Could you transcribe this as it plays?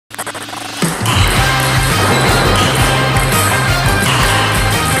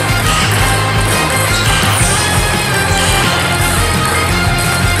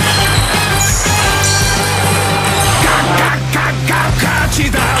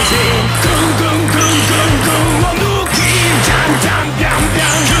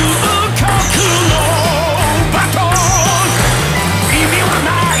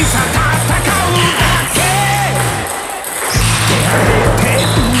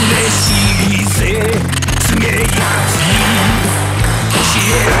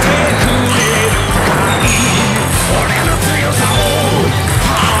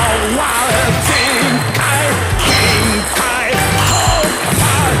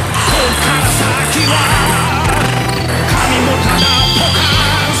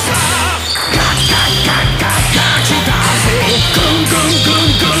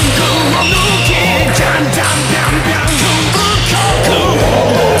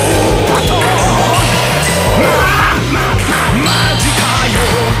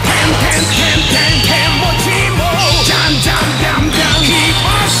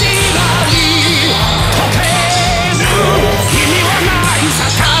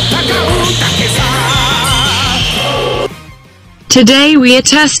Today we are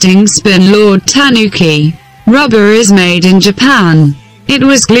testing Spinlord Tanuki. Rubber is made in Japan. It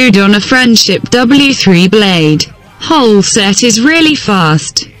was glued on a Friendship W3 blade. Whole set is really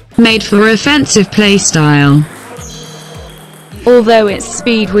fast. Made for offensive playstyle. Although its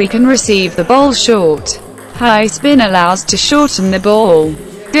speed we can receive the ball short. High spin allows to shorten the ball.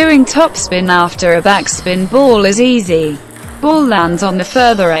 Doing topspin after a backspin ball is easy. Ball lands on the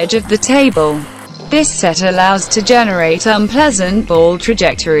further edge of the table. This set allows to generate unpleasant ball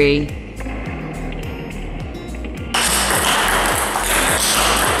trajectory.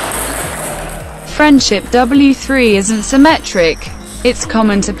 Friendship W3 isn't symmetric. It's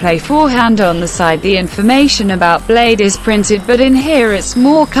common to play forehand on the side. The information about blade is printed, but in here it's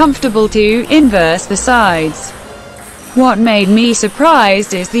more comfortable to inverse the sides. What made me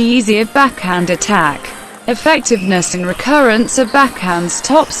surprised is the easier backhand attack. Effectiveness and recurrence of backhand's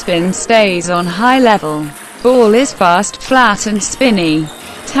topspin stays on high level. Ball is fast, flat and spinny.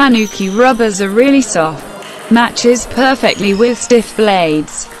 Tanuki rubbers are really soft. Matches perfectly with stiff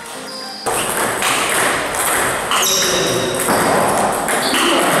blades.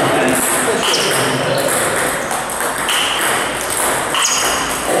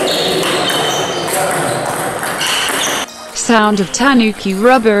 Sound of Tanuki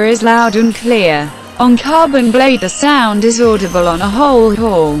rubber is loud and clear. On carbon blade the sound is audible on a whole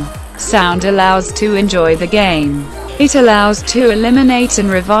hall. Sound allows to enjoy the game. It allows to eliminate and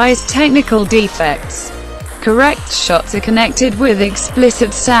revise technical defects. Correct shots are connected with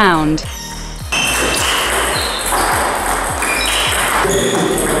explicit sound.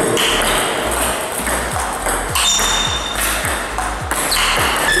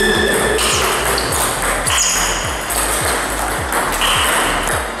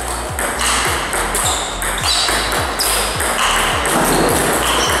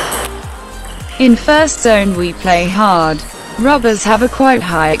 In first zone we play hard. Rubbers have a quite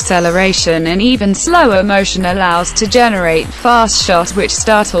high acceleration, and even slower motion allows to generate fast shot which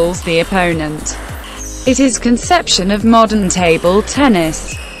startles the opponent. It is conception of modern table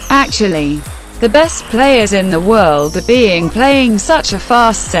tennis. Actually, the best players in the world are playing such a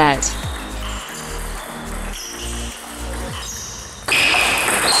fast set.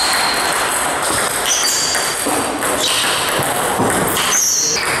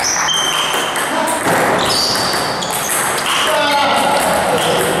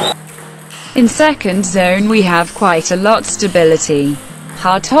 In second zone we have quite a lot stability.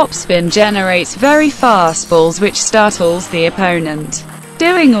 Hard topspin generates very fast balls which startles the opponent.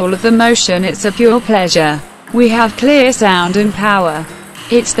 Doing all of the motion, it's a pure pleasure. We have clear sound and power.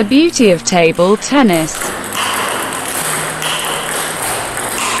 It's the beauty of table tennis.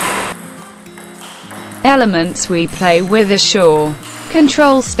 Elements we play with are sure.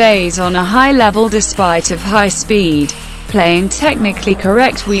 Control stays on a high level despite of high speed. Playing technically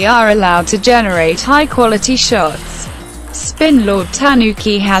correct, we are allowed to generate high-quality shots. Spinlord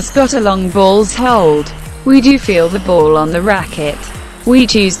Tanuki has got a long ball's hold. We do feel the ball on the racket. We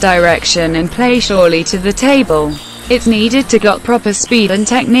choose direction and play surely to the table. It's needed to got proper speed and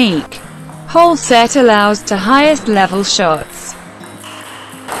technique. Whole set allows to highest level shots.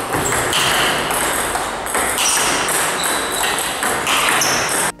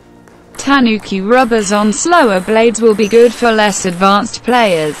 Tanuki rubbers on slower blades will be good for less advanced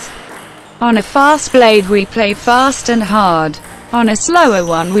players. On a fast blade we play fast and hard. On a slower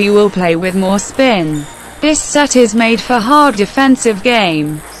one we will play with more spin. This set is made for hard defensive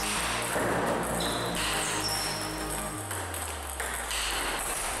game.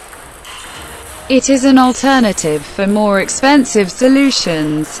 It is an alternative for more expensive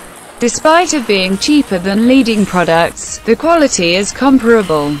solutions. Despite of being cheaper than leading products, the quality is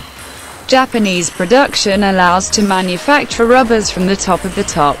comparable. Japanese production allows to manufacture rubbers from the top of the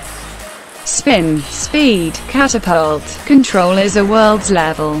top. Spin, speed, catapult, control is a world's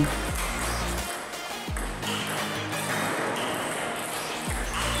level.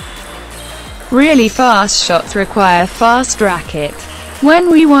 Really fast shots require fast racket. When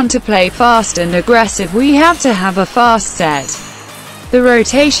we want to play fast and aggressive we have to have a fast set. The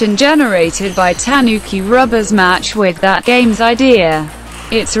rotation generated by Tanuki rubbers match with that game's idea.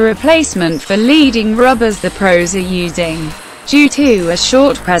 It's a replacement for leading rubbers the pros are using. Due to a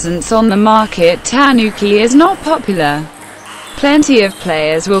short presence on the market, Tanuki is not popular. Plenty of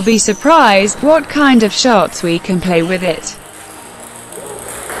players will be surprised what kind of shots we can play with it.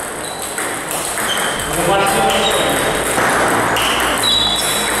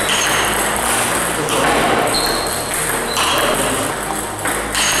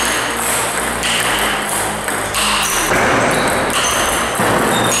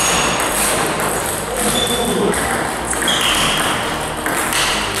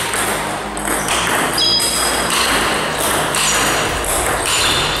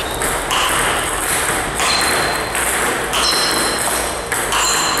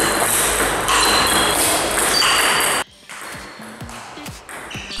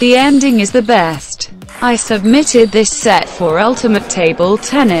 The ending is the best. I submitted this set for Ultimate Table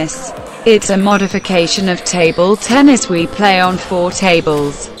Tennis. It's a modification of table tennis we play on 4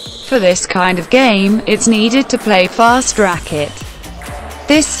 tables. For this kind of game, it's needed to play fast racket.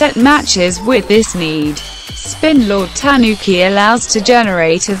 This set matches with this need. Spinlord Tanuki allows to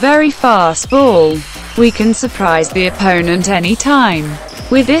generate a very fast ball. We can surprise the opponent anytime.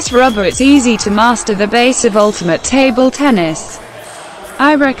 With this rubber it's easy to master the base of Ultimate Table Tennis.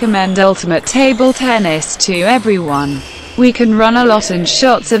 I recommend Ultimate Table Tennis to everyone. We can run a lot and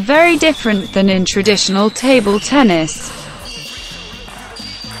shots are very different than in traditional table tennis.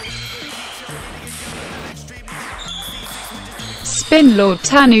 Spinlord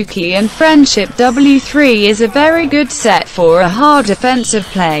Tanuki and Friendship W3 is a very good set for a hard offensive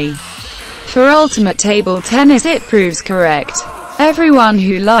play. For Ultimate Table Tennis it proves correct. Everyone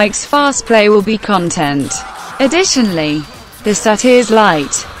who likes fast play will be content. Additionally, the set is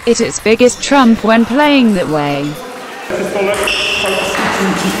light. It's its biggest trump when playing that way.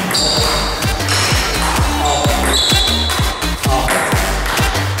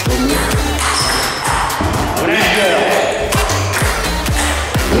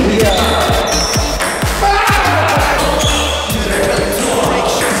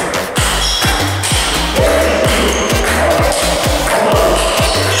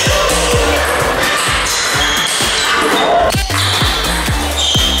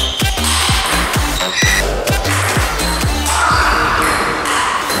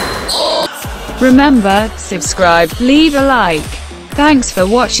 Remember, subscribe, leave a like. Thanks for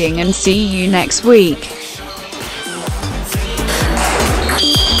watching and see you next week.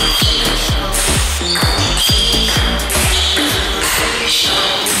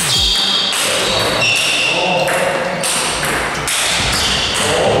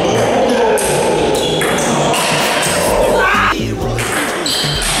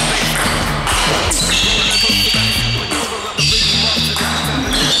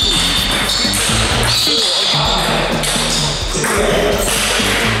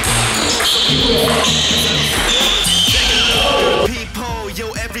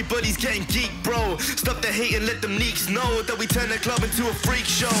 Everybody's getting geek, bro. Stop the hate and let them leaks know that we turn the club into a freak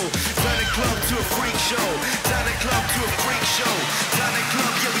show. Turn the club to a freak show. Turn the club to a freak show. Turn the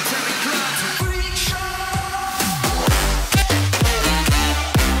club, yeah, we